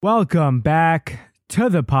Welcome back to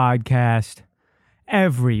the podcast,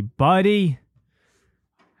 everybody.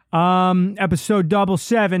 Episode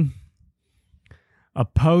 777, a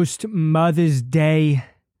post-Mother's Day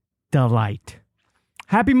delight.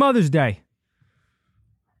 Happy Mother's Day.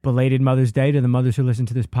 Belated Mother's Day to the mothers who listen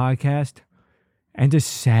to this podcast, and a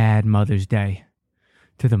sad Mother's Day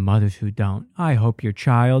to the mothers who don't. I hope your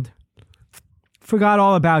child forgot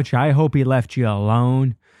all about you. I hope he left you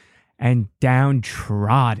alone and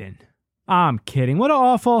downtrodden. I'm kidding. What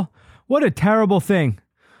a terrible thing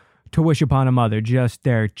to wish upon a mother. Just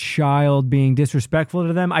their child being disrespectful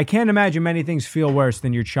to them. I can't imagine many things feel worse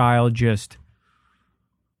than your child just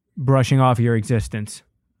brushing off your existence.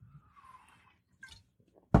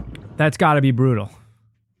 That's got to be brutal.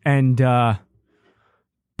 And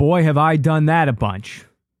boy, have I done that a bunch.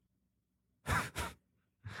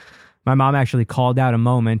 My mom actually called out a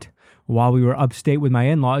moment while we were upstate with my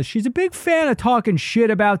in-laws. She's a big fan of talking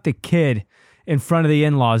shit about the kid in front of the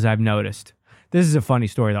in-laws, I've noticed. This is a funny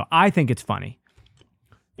story, though. I think it's funny.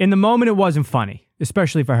 In the moment, it wasn't funny,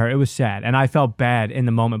 especially for her. It was sad, and I felt bad in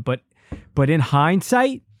the moment. But in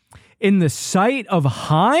hindsight, in the sight of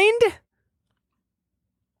Hind,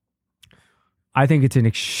 I think it's an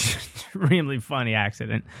extremely funny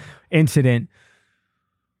incident,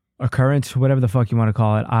 occurrence, whatever the fuck you want to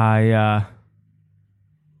call it.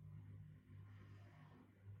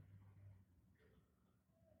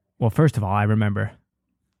 Well, first of all, I remember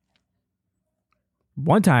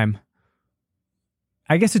one time,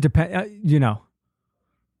 I guess it depends,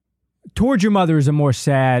 towards your mother is a more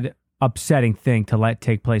sad, upsetting thing to let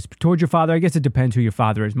take place. But towards your father, I guess it depends who your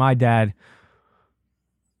father is. My dad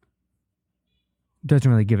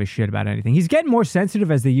doesn't really give a shit about anything. He's getting more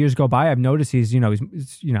sensitive as the years go by. I've noticed he's says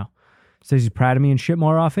he's proud of me and shit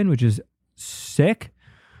more often, which is sick.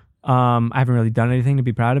 I haven't really done anything to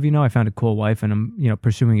be proud of. I found a cool wife and I'm,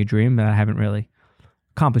 pursuing a dream that I haven't really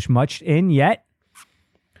accomplished much in yet.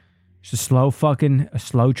 It's a slow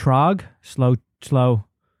trog. It's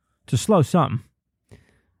a slow something.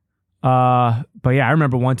 But yeah, I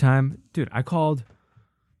remember one time, dude, I called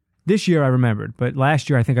this year. I remembered, but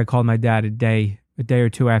last year, I think I called my dad a day or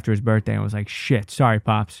two after his birthday. And I was like, shit, sorry,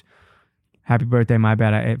 Pops. Happy birthday. My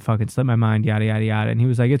bad. It fucking slipped my mind, yada, yada, yada. And he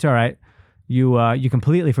was like, it's all right. You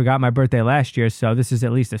completely forgot my birthday last year, so this is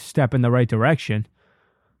at least a step in the right direction.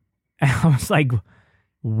 And I was like,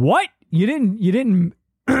 what? You didn't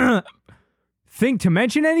think to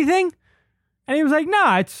mention anything? And he was like,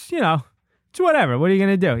 nah, it's whatever. What are you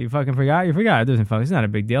going to do? You fucking forgot? You forgot. It's not a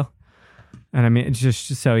big deal. And I mean, it's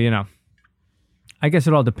just so, I guess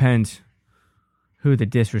it all depends who the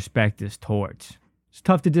disrespect is towards. It's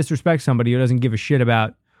tough to disrespect somebody who doesn't give a shit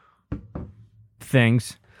about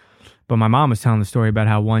things. But my mom was telling the story about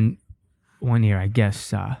how one year, I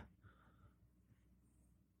guess, I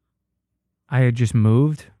had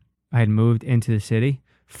moved into the city,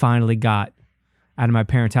 finally got out of my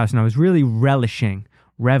parents' house, and I was really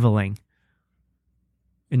reveling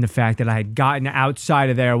in the fact that I had gotten outside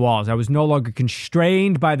of their walls. I was no longer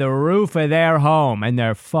constrained by the roof of their home and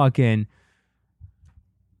their fucking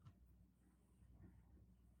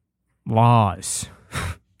laws.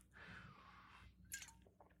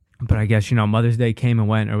 But I guess, Mother's Day came and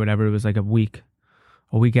went or whatever. It was like a week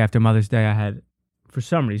after Mother's Day. I had, for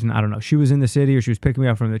some reason, I don't know, she was in the city or she was picking me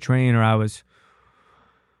up from the train or I was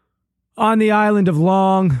on the island of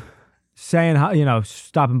Long saying,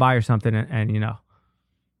 stopping by or something. And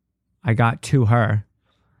I got to her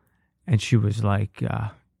and she was like,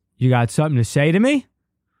 you got something to say to me?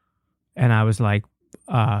 And I was like,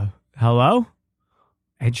 hello?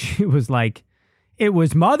 And she was like, it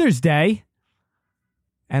was Mother's Day.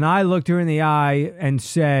 And I looked her in the eye and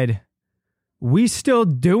said, we still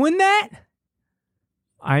doing that?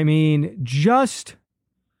 I mean, just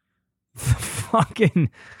the fucking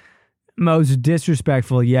most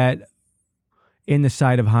disrespectful yet in the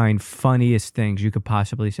sight of Hind, funniest things you could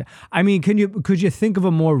possibly say. I mean, could you think of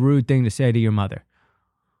a more rude thing to say to your mother?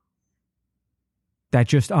 That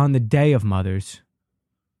just on the day of mothers,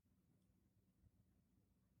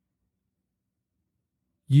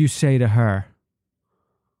 you say to her,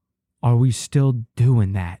 are we still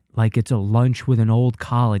doing that? Like it's a lunch with an old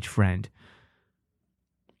college friend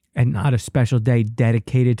and not a special day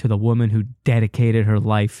dedicated to the woman who dedicated her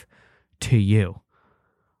life to you.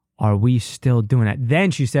 Are we still doing that? Then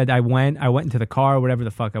she said, I went into the car, whatever the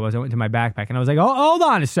fuck I was. I went into my backpack and I was like, oh, hold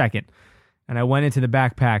on a second. And I went into the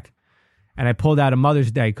backpack and I pulled out a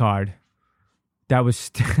Mother's Day card that was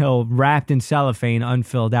still wrapped in cellophane,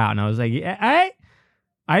 unfilled out. And I was like, hey,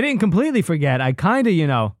 I didn't completely forget. I kind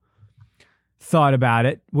of, thought about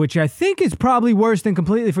it, which I think is probably worse than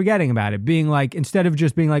completely forgetting about it. Being like, instead of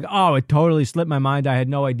just being like, oh, it totally slipped my mind, I had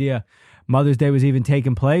no idea Mother's Day was even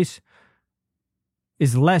taking place,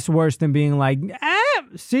 is less worse than being like,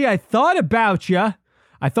 see, I thought about you.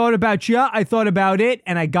 I thought about you. I thought about it.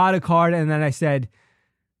 And I got a card. And then I said,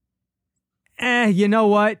 you know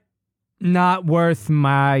what? Not worth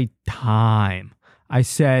my time. I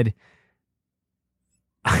said,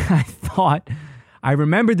 I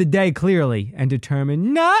remembered the day clearly and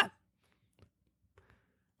determined, nah,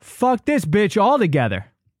 fuck this bitch altogether.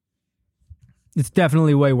 It's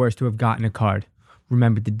definitely way worse to have gotten a card,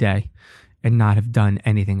 remembered the day, and not have done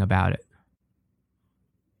anything about it.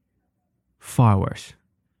 Far worse.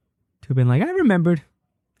 To have been like, I remembered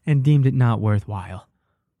and deemed it not worthwhile.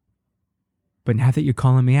 But now that you're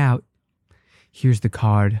calling me out, here's the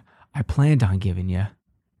card I planned on giving you.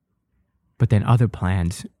 But then other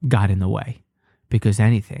plans got in the way. Because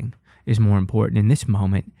anything is more important in this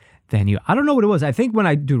moment than you. I don't know what it was. I think when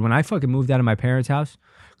I fucking moved out of my parents' house,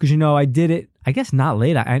 because, I did it, I guess not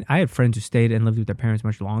late. I had friends who stayed and lived with their parents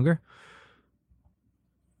much longer.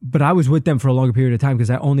 But I was with them for a longer period of time because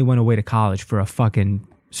I only went away to college for a fucking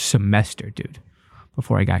semester, dude,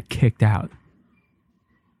 before I got kicked out.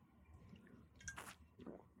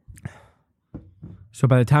 So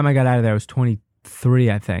by the time I got out of there, I was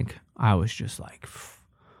 23, I think. I was just like,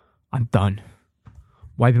 I'm done.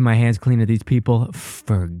 Wiping my hands clean of these people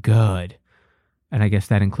for good. And I guess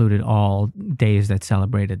that included all days that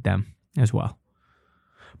celebrated them as well.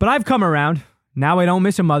 But I've come around. Now I don't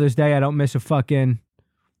miss a Mother's Day. I don't miss a card.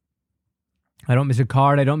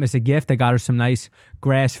 I don't miss a gift. I got her some nice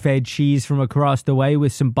grass-fed cheese from across the way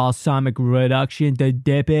with some balsamic reduction to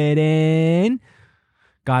dip it in.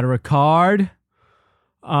 Got her a card.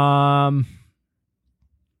 I'm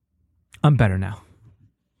better now.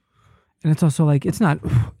 And it's also like, it's not,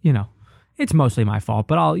 it's mostly my fault,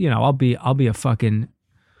 but I'll be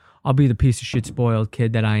the piece of shit spoiled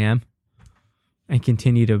kid that I am and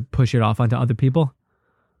continue to push it off onto other people.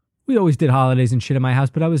 We always did holidays and shit at my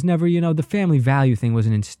house, but I was never, the family value thing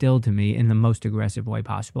wasn't instilled to me in the most aggressive way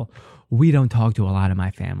possible. We don't talk to a lot of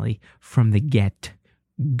my family from the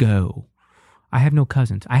get-go. I have no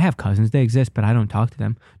cousins. I have cousins. They exist, but I don't talk to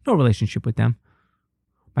them. No relationship with them.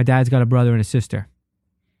 My dad's got a brother and a sister.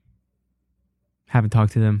 Haven't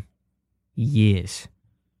talked to them years.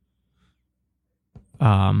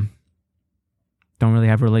 Don't really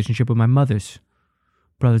have a relationship with my mother's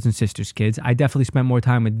brothers and sisters' kids. I definitely spent more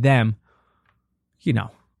time with them. You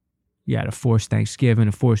had a forced Thanksgiving,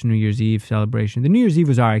 a forced New Year's Eve celebration. The New Year's Eve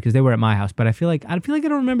was all right because they were at my house, but I feel like I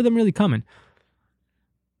don't remember them really coming.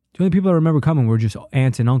 The only people I remember coming were just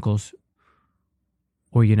aunts and uncles,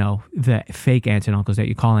 or, the fake aunts and uncles that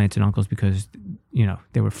you call aunts and uncles because,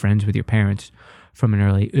 they were friends with your parents from an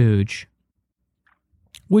early age,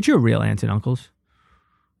 which are real aunts and uncles,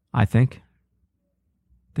 I think.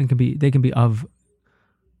 They can be of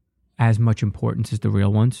as much importance as the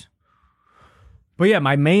real ones. But yeah,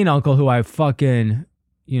 my main uncle, who I fucking,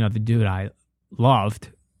 the dude I loved,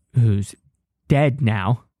 who's dead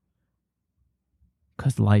now,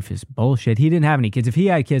 because life is bullshit. He didn't have any kids. If he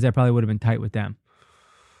had kids, I probably would have been tight with them.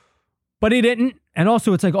 But he didn't. And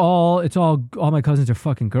also, it's like all my cousins are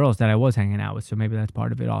fucking girls that I was hanging out with. So maybe that's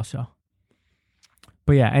part of it also.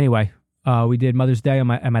 But yeah, anyway, we did Mother's Day at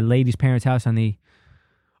my lady's parents' house on the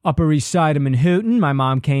Upper East Side of Manhattan. My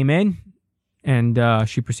mom came in and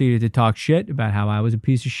she proceeded to talk shit about how I was a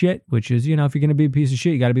piece of shit, which is, if you're going to be a piece of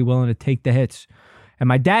shit, you got to be willing to take the hits. And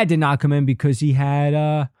my dad did not come in because he had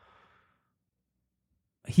a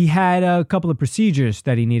couple of procedures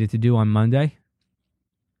that he needed to do on Monday,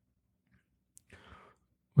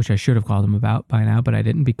 which I should have called him about by now, but I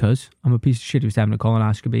didn't because I'm a piece of shit. He was having a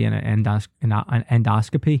colonoscopy and an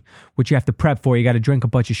endoscopy, which you have to prep for. You got to drink a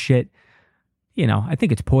bunch of shit. I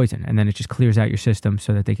think it's poison, and then it just clears out your system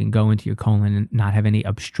so that they can go into your colon and not have any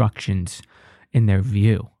obstructions in their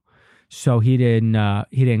view. So he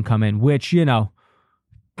didn't come in, which, let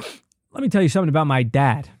me tell you something about my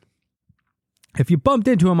dad. If you bumped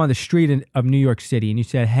into him on the street of New York City and you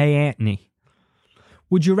said, "Hey, Anthony,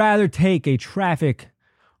 would you rather take a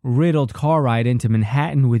traffic-riddled car ride into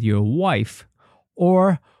Manhattan with your wife,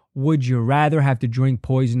 or would you rather have to drink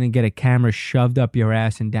poison and get a camera shoved up your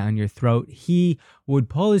ass and down your throat?" He would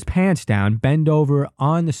pull his pants down, bend over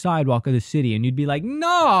on the sidewalk of the city, and you'd be like,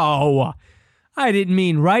 "No, I didn't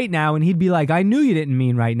mean right now." And he'd be like, "I knew you didn't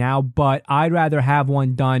mean right now, but I'd rather have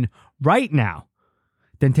one done right now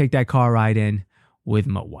than take that car ride in with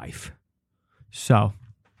my wife." So,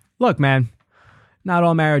 look, man, not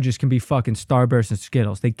all marriages can be fucking Starburst and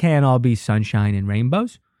Skittles. They can't all be sunshine and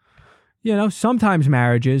rainbows. Sometimes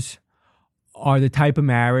marriages are the type of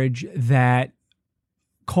marriage that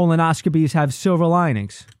colonoscopies have silver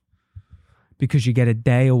linings because you get a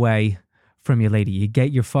day away from your lady. You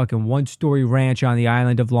get your fucking one-story ranch on the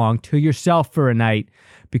island of Long to yourself for a night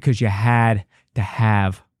because you had to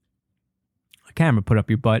have a camera put up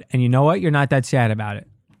your butt. And you know what? You're not that sad about it.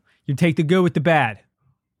 You take the good with the bad.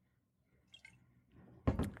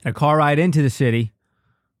 A car ride into the city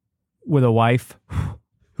with a wife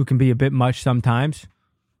who can be a bit much sometimes,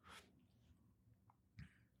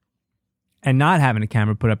 and not having a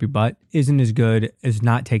camera put up your butt isn't as good as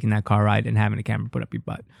not taking that car ride and having a camera put up your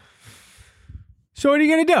butt. So what are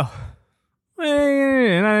you going to do?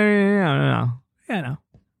 You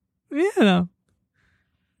know.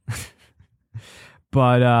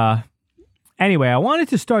 But anyway, I wanted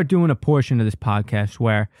to start doing a portion of this podcast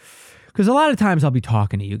where, because a lot of times I'll be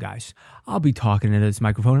talking to you guys. I'll be talking into this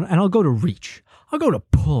microphone and I'll go to reach. I'll go to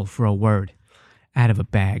pull for a word out of a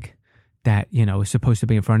bag that, you know, is supposed to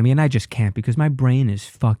be in front of me, and I just can't because my brain is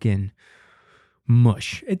fucking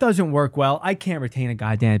mush. It doesn't work well. I can't retain a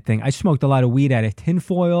goddamn thing. I smoked a lot of weed out of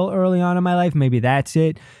tinfoil early on in my life. Maybe that's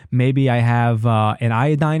it. Maybe I have an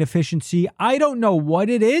iodine deficiency. I don't know what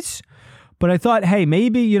it is, but I thought, hey,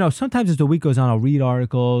 maybe, you know, sometimes as the week goes on, I'll read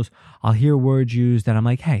articles, I'll hear words used that I'm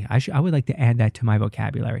like, hey, I would like to add that to my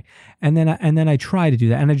vocabulary. And then I try to do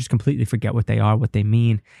that, and I just completely forget what they are, what they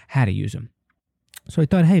mean, how to use them. So I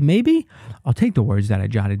thought, hey, maybe I'll take the words that I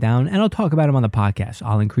jotted down and I'll talk about them on the podcast.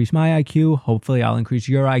 I'll increase my IQ. Hopefully I'll increase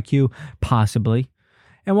your IQ, possibly.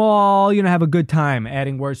 And we'll all, you know, have a good time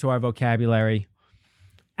adding words to our vocabulary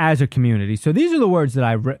as a community. So these are the words that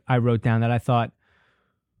I wrote down that I thought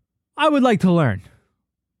I would like to learn.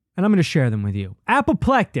 And I'm going to share them with you.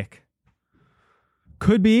 Apoplectic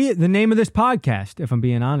could be the name of this podcast, if I'm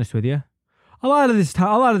being honest with you. A lot of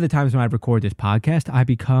the times when I record this podcast, I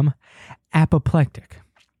become apoplectic.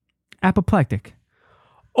 Apoplectic.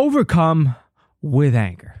 Overcome with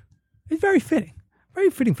anger. It's very fitting.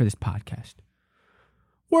 Very fitting for this podcast.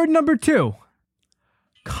 Word number 2.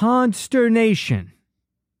 Consternation.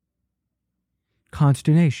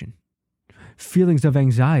 Consternation. Feelings of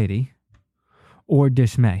anxiety or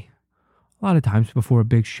dismay. A lot of times before a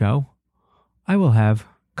big show, I will have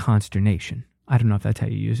consternation. I don't know if that's how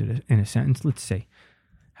you use it in a sentence. Let's see.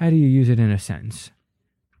 How do you use it in a sentence?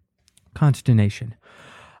 Consternation.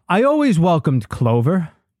 I always welcomed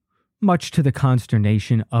Clover, much to the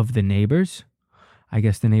consternation of the neighbors. I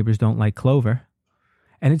guess the neighbors don't like Clover.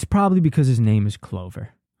 And it's probably because his name is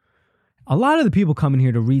Clover. A lot of the people coming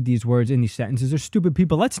here to read these words in these sentences are stupid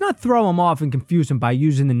people. Let's not throw them off and confuse them by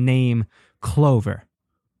using the name Clover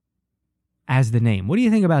as the name. What do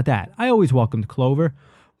you think about that? I always welcomed Clover,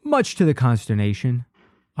 much to the consternation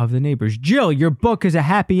of the neighbors. Jill, your book is a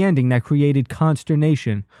happy ending that created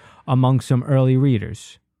consternation among some early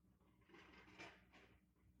readers.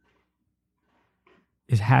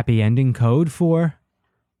 Is happy ending code for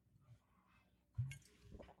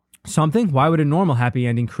something? Why would a normal happy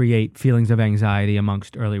ending create feelings of anxiety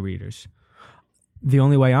amongst early readers? The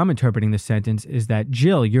only way I'm interpreting this sentence is that,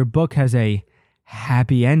 Jill, your book has a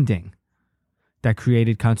happy ending that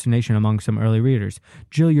created consternation among some early readers.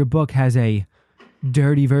 Jill, your book has a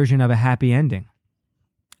dirty version of a happy ending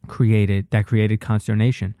that created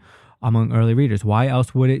consternation among early readers. Why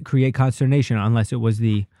else would it create consternation unless it was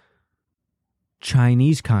the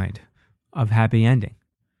Chinese kind of happy ending?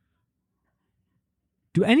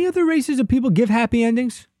 Do any other races of people give happy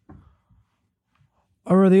endings?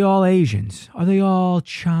 Or are they all Asians? Are they all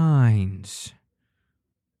Chines?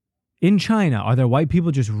 In China, are there white people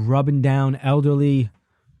just rubbing down elderly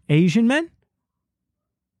Asian men?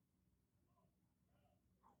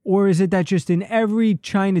 Or is it that just in every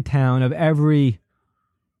Chinatown of every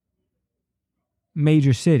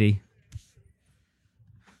major city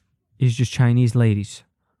is just Chinese ladies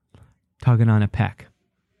tugging on a peck?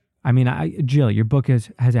 I mean, Jill, your book has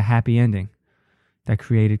a happy ending that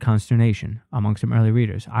created consternation among some early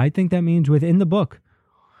readers. I think that means within the book,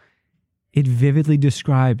 it vividly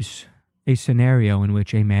describes a scenario in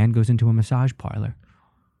which a man goes into a massage parlor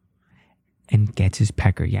and gets his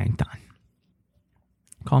pecker yanked on.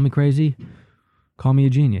 Call me crazy. Call me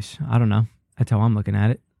a genius. I don't know. That's how I'm looking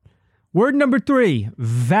at it. Word number 3,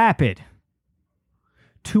 vapid.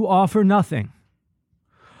 To offer nothing.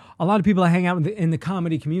 A lot of people that hang out in the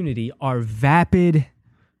comedy community are vapid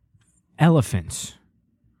elephants.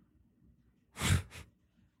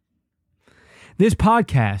 This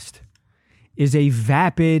podcast is a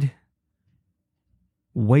vapid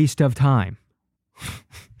waste of time.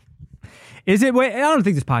 Is it? Wait, I don't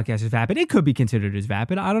think this podcast is vapid. It could be considered as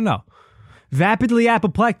vapid. I don't know. Vapidly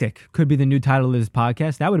Apoplectic could be the new title of this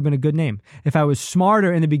podcast. That would have been a good name. If I was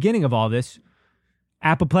smarter in the beginning of all this,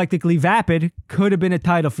 Apoplectically vapid could have been a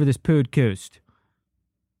title for this podcast.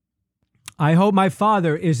 I hope my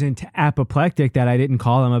father isn't apoplectic that I didn't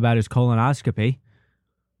call him about his colonoscopy.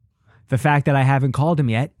 The fact that I haven't called him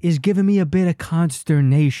yet is giving me a bit of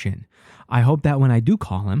consternation. I hope that when I do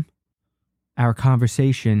call him, our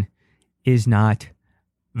conversation is not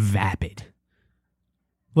vapid.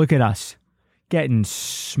 Look at us, getting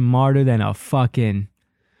smarter than a fucking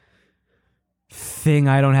thing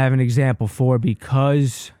I don't have an example for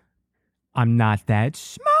because I'm not that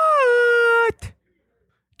smart.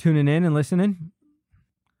 Tuning in and listening.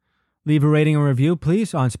 Leave a rating and review,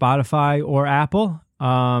 please, on Spotify or Apple.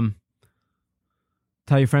 Tell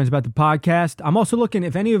your friends about the podcast. I'm also looking,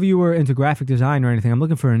 if any of you are into graphic design or anything, I'm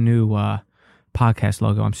looking for a new podcast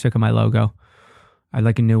logo. I'm sick of my logo. I'd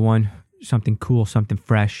like a new one. Something cool, something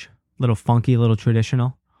fresh, a little funky, a little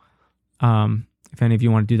traditional. If any of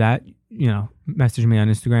you want to do that, message me on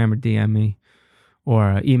Instagram or DM me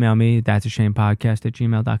or email me,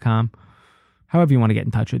 that'sashamepodcast@gmail.com. However you want to get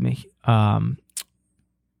in touch with me.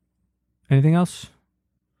 Anything else?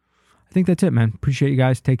 I think that's it, man. Appreciate you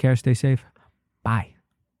guys. Take care. Stay safe. Bye.